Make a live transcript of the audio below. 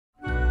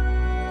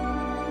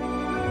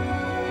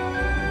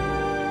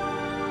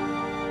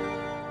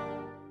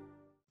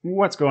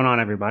What's going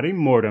on, everybody?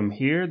 Mortem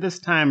here, this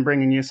time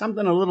bringing you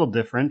something a little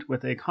different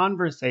with a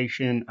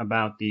conversation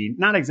about the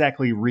not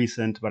exactly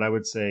recent, but I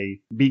would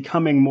say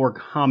becoming more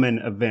common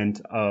event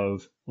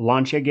of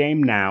launch a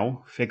game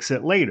now, fix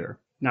it later.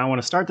 Now, I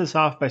want to start this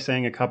off by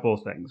saying a couple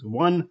of things.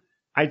 One,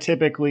 I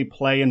typically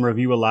play and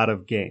review a lot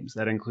of games.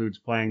 That includes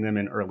playing them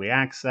in early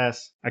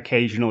access,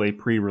 occasionally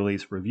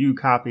pre-release review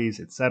copies,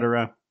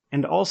 etc.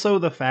 And also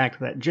the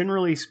fact that,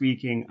 generally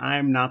speaking,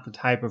 I'm not the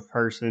type of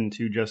person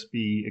to just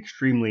be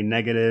extremely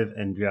negative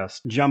and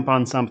just jump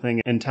on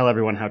something and tell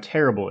everyone how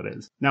terrible it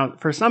is. Now,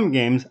 for some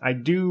games, I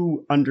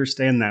do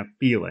understand that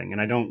feeling, and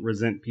I don't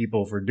resent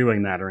people for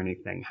doing that or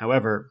anything.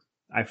 However,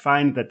 I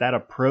find that that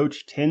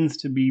approach tends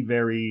to be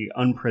very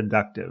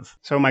unproductive.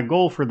 So my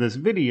goal for this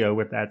video,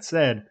 with that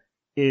said,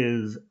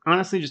 is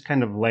honestly just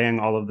kind of laying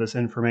all of this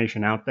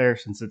information out there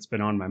since it's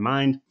been on my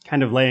mind,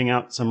 kind of laying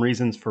out some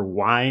reasons for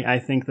why I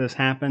think this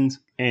happens,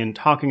 and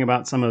talking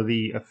about some of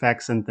the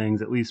effects and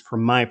things, at least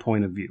from my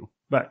point of view.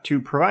 But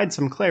to provide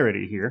some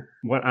clarity here,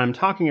 what I'm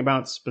talking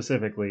about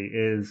specifically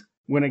is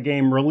when a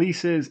game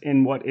releases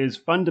in what is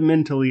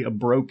fundamentally a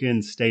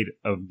broken state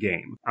of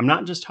game. I'm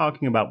not just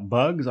talking about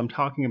bugs, I'm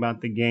talking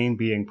about the game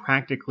being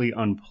practically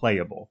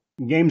unplayable.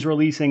 Games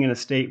releasing in a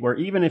state where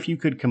even if you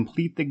could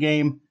complete the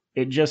game,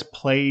 it just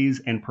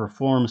plays and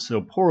performs so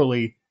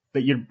poorly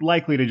that you're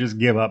likely to just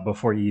give up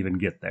before you even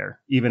get there,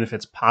 even if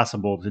it's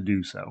possible to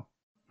do so.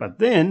 But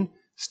then,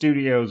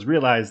 studios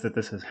realize that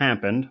this has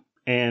happened,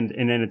 and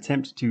in an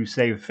attempt to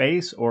save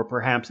face or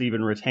perhaps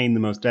even retain the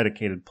most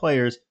dedicated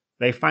players,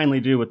 they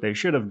finally do what they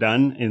should have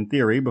done, in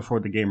theory, before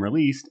the game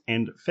released,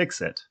 and fix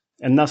it.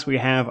 And thus we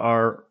have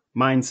our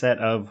mindset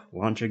of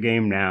launch a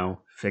game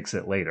now, fix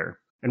it later.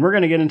 And we're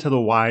going to get into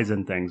the whys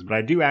and things, but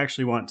I do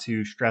actually want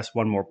to stress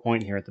one more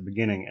point here at the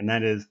beginning, and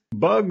that is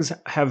bugs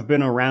have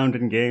been around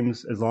in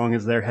games as long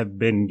as there have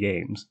been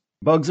games.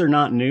 Bugs are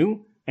not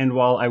new, and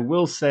while I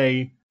will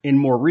say in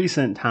more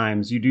recent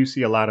times you do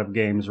see a lot of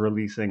games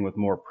releasing with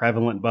more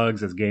prevalent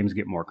bugs as games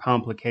get more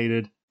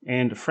complicated,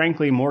 and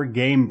frankly, more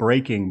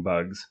game-breaking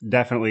bugs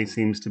definitely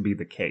seems to be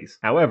the case.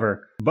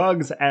 However,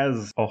 bugs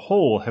as a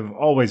whole have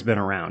always been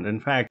around. In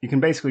fact, you can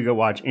basically go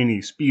watch any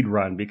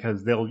speedrun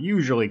because they'll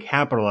usually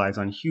capitalize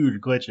on huge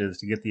glitches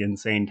to get the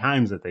insane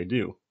times that they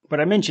do. But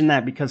I mention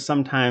that because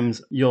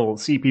sometimes you'll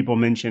see people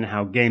mention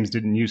how games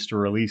didn't used to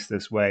release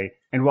this way,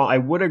 and while I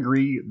would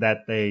agree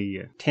that they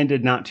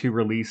tended not to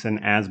release in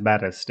as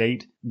bad a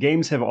state,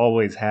 games have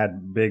always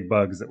had big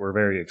bugs that were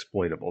very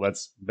exploitable.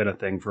 That's been a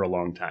thing for a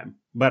long time.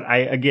 But I,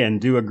 again,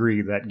 do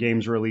agree that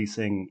games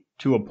releasing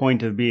to a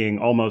point of being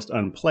almost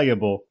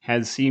unplayable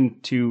has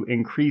seemed to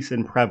increase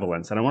in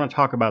prevalence, and I want to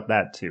talk about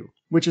that too,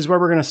 which is where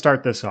we're going to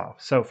start this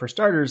off. So for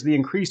starters, the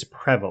increased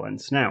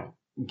prevalence. Now,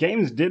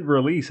 games did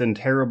release in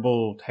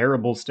terrible,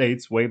 terrible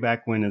states way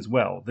back when as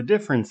well. The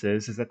difference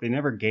is that they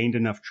never gained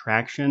enough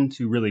traction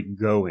to really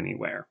go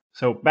anywhere.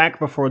 So back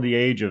before the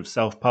age of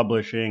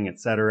self-publishing,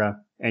 etc.,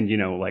 and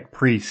like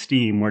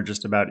pre-Steam where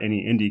just about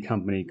any indie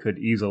company could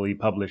easily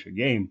publish a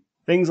game,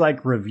 things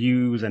like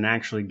reviews and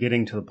actually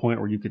getting to the point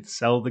where you could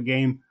sell the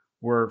game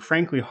were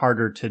frankly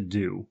harder to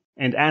do.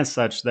 And as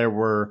such, there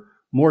were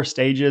more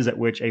stages at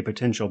which a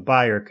potential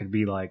buyer could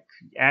be like,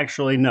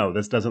 actually, no,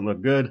 this doesn't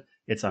look good,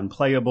 it's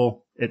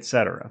unplayable,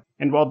 etc.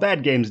 And while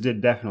bad games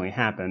did definitely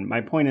happen,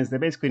 my point is they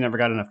basically never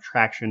got enough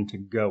traction to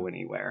go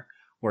anywhere.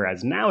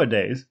 Whereas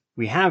nowadays,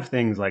 we have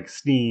things like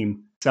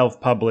Steam,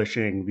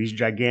 self-publishing, these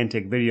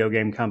gigantic video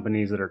game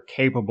companies that are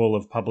capable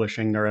of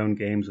publishing their own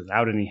games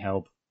without any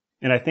help.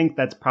 And I think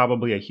that's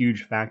probably a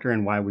huge factor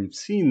in why we've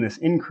seen this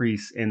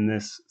increase in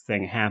this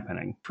thing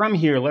happening. From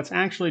here, let's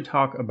actually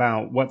talk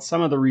about what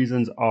some of the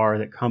reasons are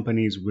that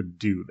companies would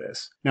do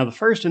this. Now, the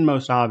first and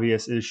most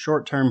obvious is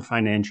short-term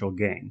financial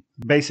gain.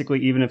 Basically,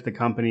 even if the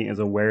company is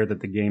aware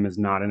that the game is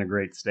not in a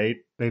great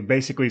state, they've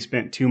basically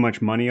spent too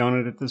much money on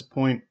it at this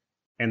point,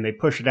 and they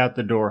push it out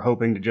the door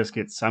hoping to just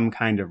get some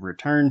kind of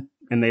return,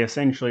 and they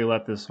essentially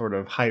let this sort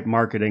of hype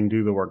marketing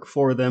do the work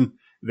for them.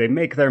 They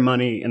make their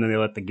money and then they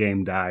let the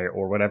game die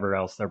or whatever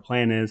else their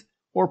plan is.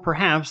 Or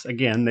perhaps,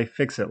 again, they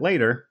fix it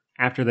later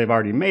after they've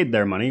already made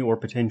their money or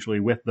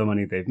potentially with the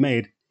money they've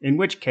made, in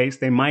which case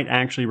they might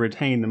actually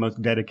retain the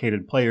most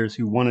dedicated players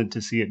who wanted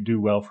to see it do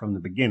well from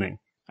the beginning.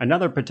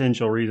 Another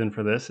potential reason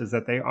for this is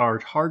that they are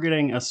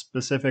targeting a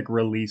specific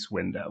release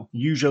window,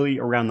 usually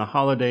around the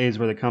holidays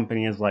where the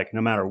company is like,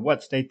 no matter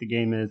what state the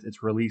game is,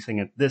 it's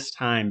releasing at this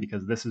time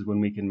because this is when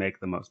we can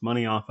make the most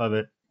money off of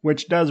it,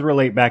 which does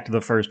relate back to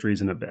the first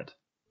reason a bit.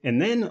 And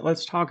then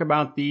let's talk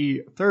about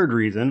the third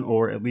reason,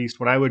 or at least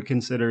what I would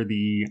consider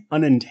the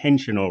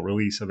unintentional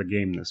release of a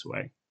game this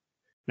way.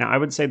 Now, I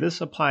would say this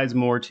applies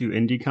more to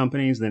indie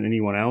companies than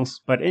anyone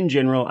else, but in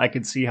general, I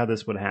could see how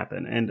this would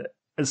happen. And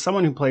as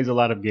someone who plays a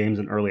lot of games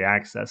in early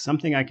access,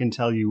 something I can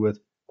tell you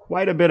with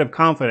quite a bit of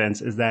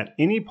confidence is that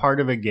any part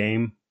of a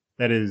game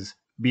that is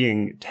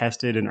being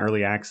tested in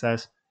early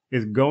access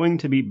is going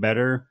to be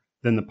better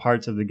than the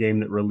parts of the game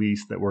that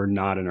released that were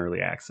not in early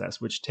access,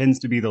 which tends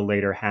to be the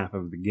later half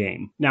of the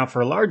game. Now,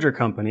 for larger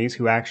companies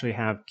who actually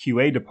have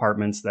QA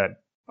departments that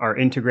are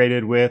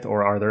integrated with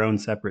or are their own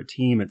separate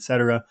team,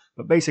 etc.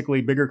 But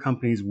basically, bigger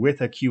companies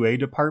with a QA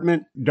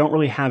department don't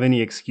really have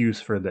any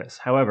excuse for this.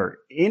 However,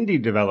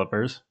 indie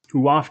developers,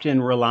 who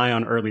often rely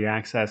on early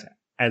access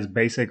as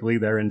basically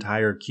their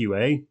entire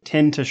QA,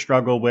 tend to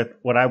struggle with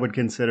what I would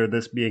consider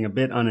this being a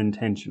bit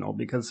unintentional,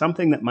 because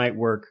something that might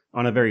work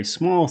on a very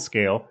small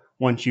scale,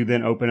 once you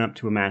then open up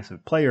to a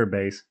massive player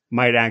base,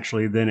 might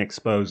actually then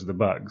expose the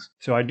bugs.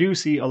 So I do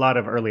see a lot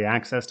of early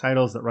access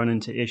titles that run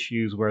into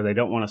issues where they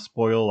don't want to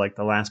spoil like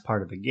the last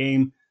part of the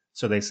game,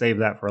 so they save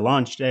that for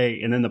launch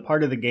day, and then the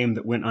part of the game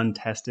that went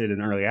untested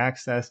in early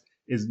access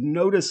is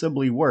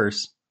noticeably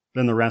worse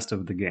than the rest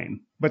of the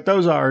game. But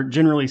those are,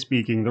 generally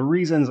speaking, the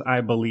reasons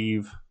I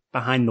believe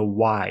behind the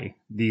why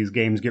these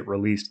games get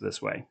released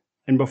this way.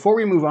 And before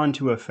we move on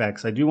to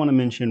effects, I do want to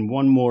mention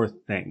one more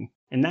thing,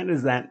 and that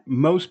is that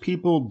most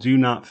people do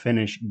not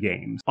finish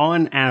games.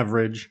 On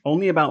average,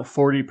 only about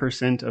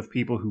 40% of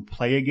people who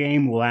play a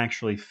game will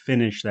actually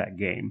finish that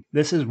game.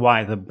 This is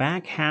why the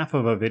back half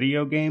of a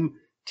video game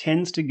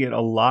tends to get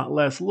a lot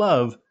less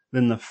love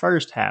than the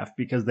first half,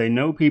 because they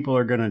know people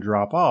are going to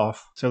drop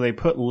off, so they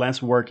put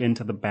less work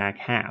into the back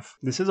half.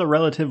 This is a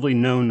relatively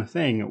known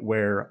thing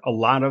where a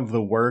lot of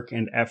the work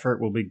and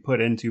effort will be put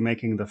into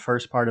making the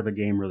first part of a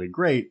game really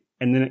great,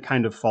 and then it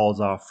kind of falls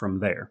off from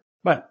there.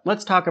 But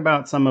let's talk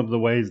about some of the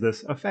ways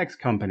this affects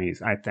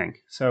companies, I think.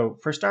 So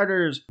for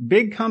starters,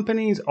 big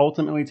companies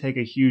ultimately take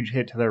a huge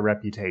hit to their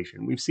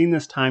reputation. We've seen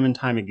this time and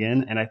time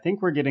again, and I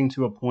think we're getting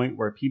to a point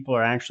where people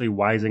are actually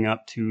wising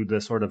up to the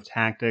sort of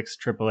tactics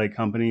AAA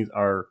companies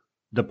are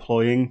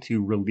deploying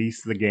to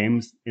release the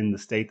games in the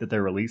state that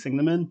they're releasing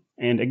them in.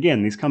 And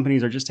again, these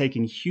companies are just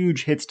taking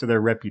huge hits to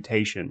their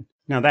reputation.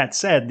 Now that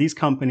said, these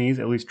companies,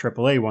 at least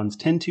AAA ones,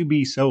 tend to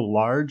be so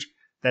large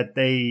that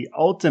they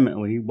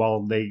ultimately,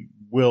 while they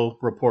will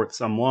report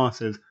some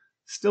losses,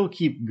 still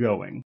keep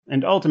going.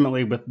 And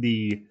ultimately, with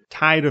the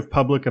tide of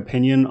public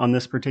opinion on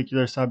this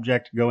particular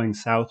subject going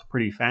south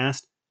pretty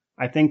fast,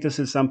 I think this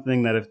is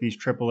something that if these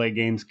AAA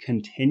games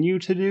continue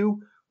to do,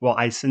 well,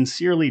 I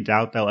sincerely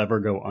doubt they'll ever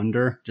go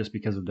under just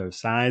because of their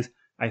size.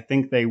 I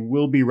think they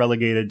will be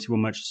relegated to a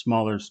much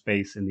smaller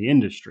space in the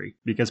industry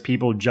because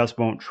people just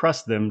won't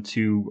trust them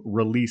to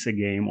release a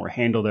game or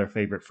handle their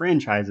favorite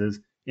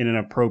franchises in an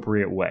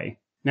appropriate way.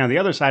 Now, the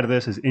other side of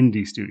this is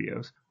indie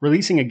studios.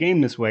 Releasing a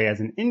game this way as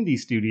an indie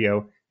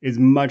studio is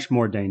much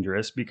more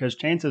dangerous because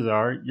chances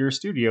are your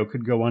studio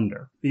could go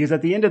under. Because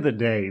at the end of the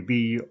day,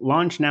 the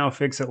launch now,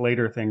 fix it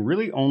later thing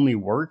really only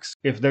works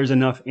if there's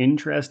enough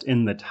interest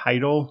in the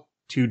title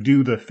to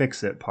do the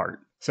fix it part.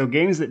 So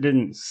games that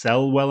didn't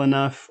sell well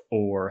enough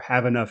or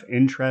have enough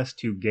interest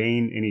to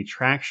gain any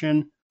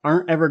traction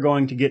aren't ever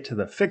going to get to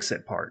the fix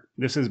it part.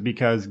 This is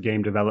because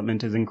game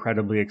development is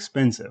incredibly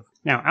expensive.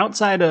 Now,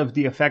 outside of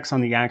the effects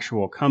on the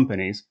actual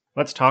companies,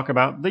 let's talk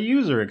about the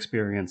user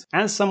experience.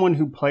 As someone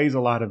who plays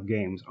a lot of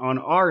games, on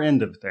our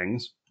end of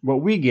things,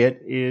 what we get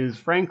is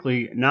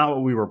frankly not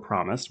what we were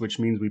promised, which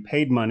means we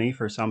paid money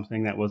for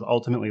something that was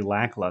ultimately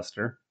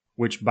lackluster,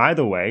 which, by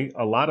the way,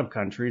 a lot of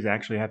countries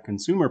actually have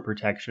consumer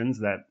protections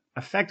that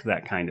affect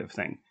that kind of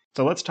thing.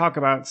 So let's talk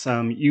about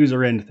some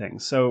user-end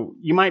things. So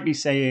you might be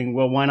saying,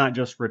 well, why not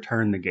just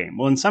return the game?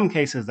 Well, in some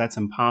cases, that's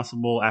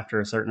impossible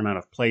after a certain amount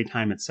of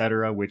playtime,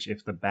 etc., which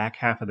if the back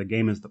half of the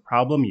game is the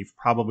problem, you've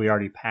probably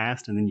already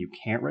passed and then you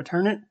can't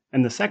return it.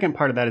 And the second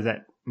part of that is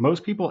that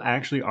most people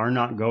actually are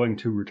not going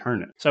to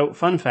return it. So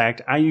fun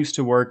fact, I used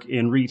to work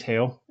in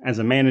retail as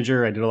a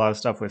manager. I did a lot of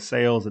stuff with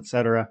sales,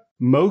 etc.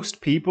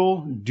 Most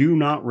people do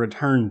not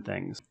return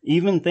things,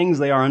 even things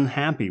they are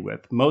unhappy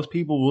with. Most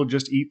people will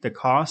just eat the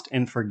cost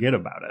and forget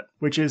about it,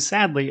 which is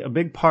sadly a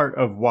big part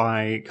of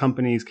why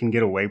companies can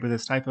get away with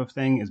this type of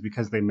thing, is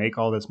because they make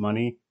all this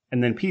money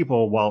and then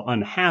people, while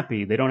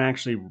unhappy, they don't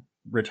actually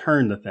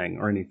return the thing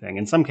or anything.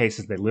 In some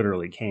cases, they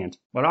literally can't,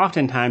 but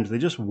oftentimes they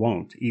just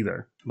won't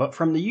either. But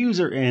from the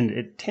user end,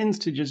 it tends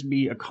to just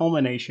be a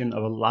culmination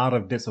of a lot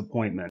of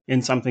disappointment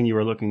in something you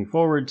were looking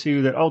forward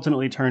to that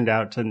ultimately turned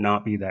out to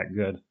not be that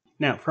good.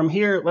 Now, from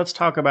here, let's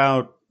talk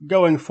about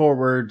going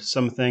forward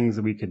some things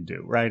that we could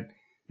do, right?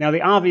 Now,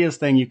 the obvious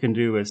thing you can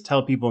do is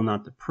tell people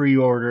not to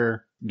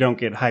pre-order, don't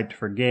get hyped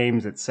for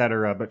games,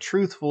 etc. But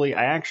truthfully,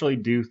 I actually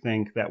do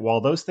think that while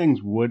those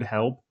things would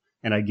help,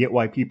 and I get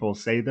why people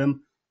say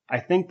them, I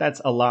think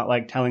that's a lot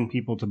like telling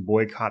people to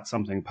boycott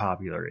something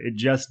popular. It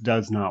just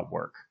does not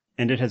work.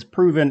 And it has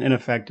proven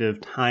ineffective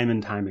time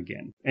and time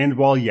again. And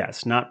while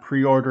yes, not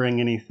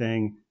pre-ordering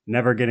anything,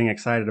 never getting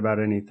excited about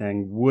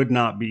anything would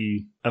not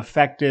be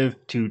effective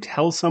to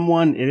tell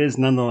someone, it is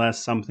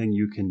nonetheless something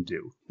you can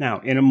do. Now,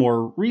 in a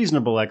more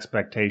reasonable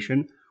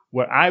expectation,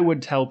 what I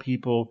would tell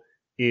people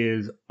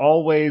is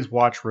always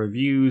watch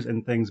reviews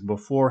and things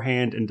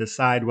beforehand and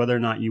decide whether or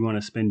not you want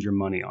to spend your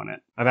money on it.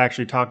 I've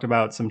actually talked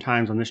about some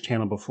times on this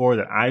channel before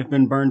that I've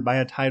been burned by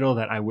a title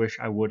that I wish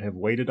I would have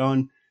waited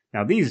on.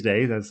 Now these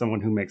days, as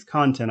someone who makes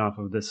content off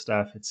of this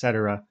stuff,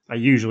 etc., I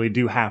usually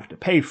do have to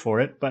pay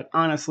for it, but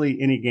honestly,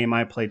 any game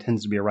I play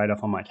tends to be a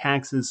write-off on my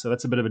taxes, so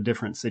that's a bit of a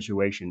different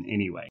situation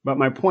anyway. But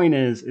my point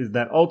is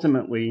that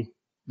ultimately,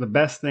 the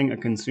best thing a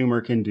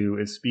consumer can do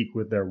is speak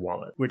with their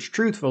wallet, which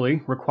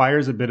truthfully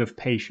requires a bit of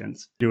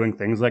patience, doing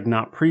things like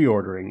not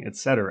pre-ordering,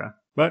 etc.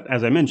 But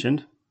as I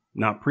mentioned,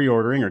 not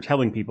pre-ordering or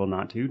telling people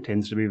not to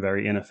tends to be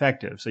very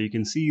ineffective. So you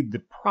can see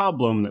the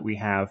problem that we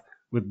have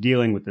with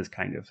dealing with this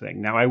kind of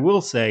thing. Now, I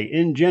will say,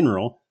 in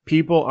general,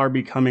 people are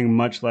becoming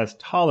much less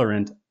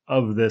tolerant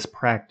of this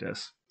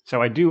practice.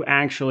 So I do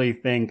actually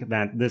think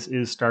that this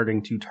is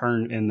starting to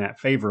turn in that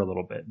favor a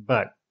little bit.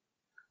 But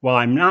while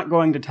I'm not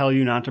going to tell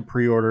you not to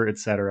pre-order,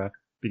 etc.,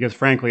 because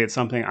frankly, it's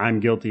something I'm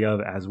guilty of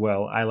as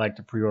well. I like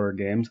to pre-order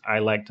games. I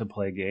like to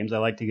play games. I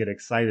like to get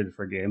excited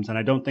for games. And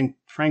I don't think,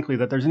 frankly,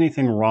 that there's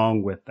anything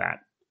wrong with that.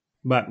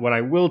 But what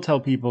I will tell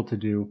people to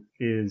do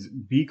is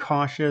be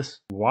cautious,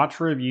 watch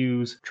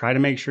reviews, try to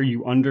make sure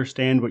you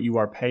understand what you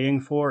are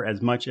paying for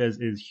as much as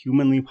is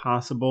humanly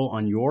possible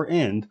on your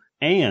end.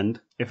 And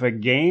if a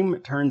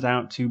game turns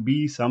out to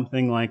be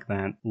something like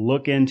that,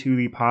 look into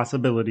the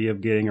possibility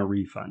of getting a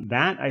refund.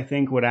 That, I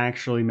think, would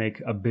actually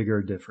make a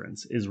bigger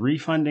difference, is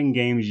refunding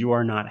games you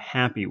are not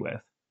happy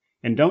with.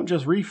 And don't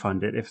just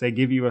refund it. If they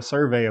give you a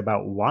survey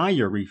about why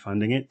you're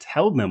refunding it,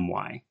 tell them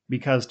why.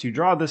 Because to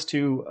draw this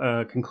to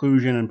a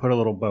conclusion and put a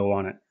little bow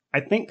on it, I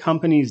think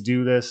companies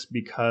do this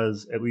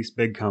because, at least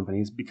big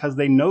companies, because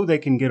they know they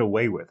can get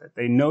away with it.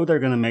 They know they're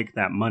going to make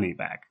that money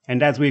back.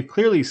 And as we've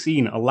clearly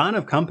seen, a lot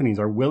of companies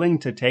are willing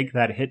to take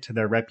that hit to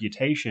their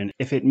reputation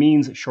if it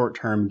means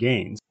short-term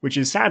gains, which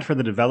is sad for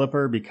the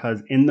developer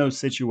because in those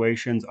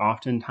situations,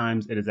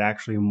 oftentimes it is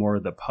actually more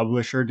the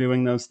publisher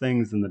doing those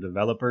things than the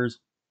developers,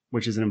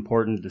 which is an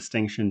important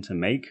distinction to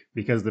make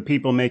because the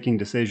people making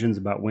decisions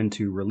about when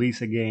to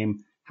release a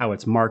game, how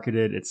it's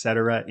marketed,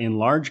 etc., in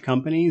large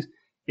companies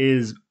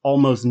is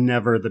almost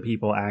never the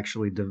people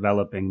actually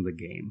developing the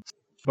game.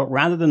 But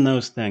rather than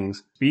those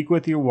things, speak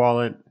with your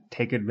wallet,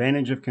 take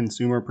advantage of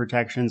consumer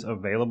protections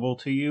available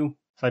to you,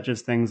 such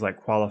as things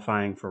like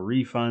qualifying for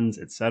refunds,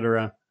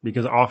 etc.,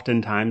 because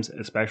oftentimes,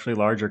 especially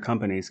larger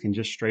companies, can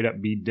just straight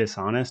up be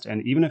dishonest,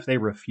 and even if they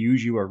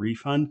refuse you a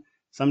refund,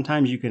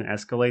 sometimes you can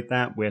escalate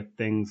that with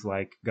things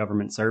like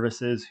government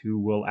services who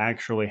will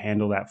actually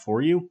handle that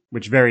for you,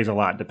 which varies a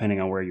lot depending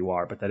on where you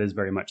are, but that is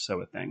very much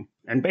so a thing.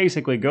 And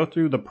basically go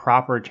through the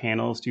proper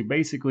channels to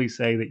basically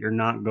say that you're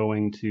not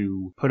going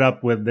to put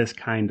up with this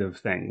kind of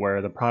thing, where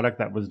the product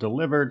that was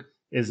delivered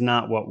is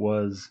not what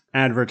was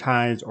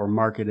advertised or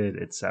marketed,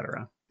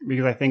 etc.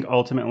 Because I think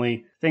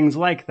ultimately things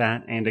like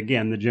that, and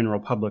again, the general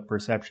public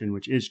perception,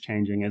 which is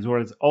changing, is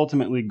what is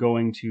ultimately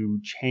going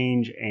to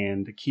change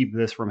and keep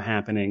this from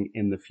happening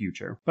in the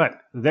future. But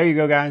there you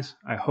go, guys.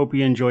 I hope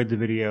you enjoyed the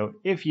video.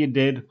 If you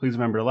did, please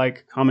remember to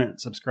like,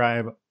 comment,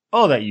 subscribe,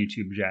 all that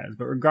YouTube jazz.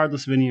 But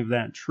regardless of any of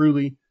that,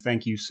 truly,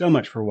 thank you so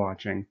much for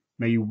watching.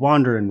 May you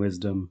wander in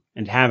wisdom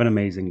and have an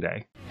amazing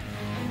day.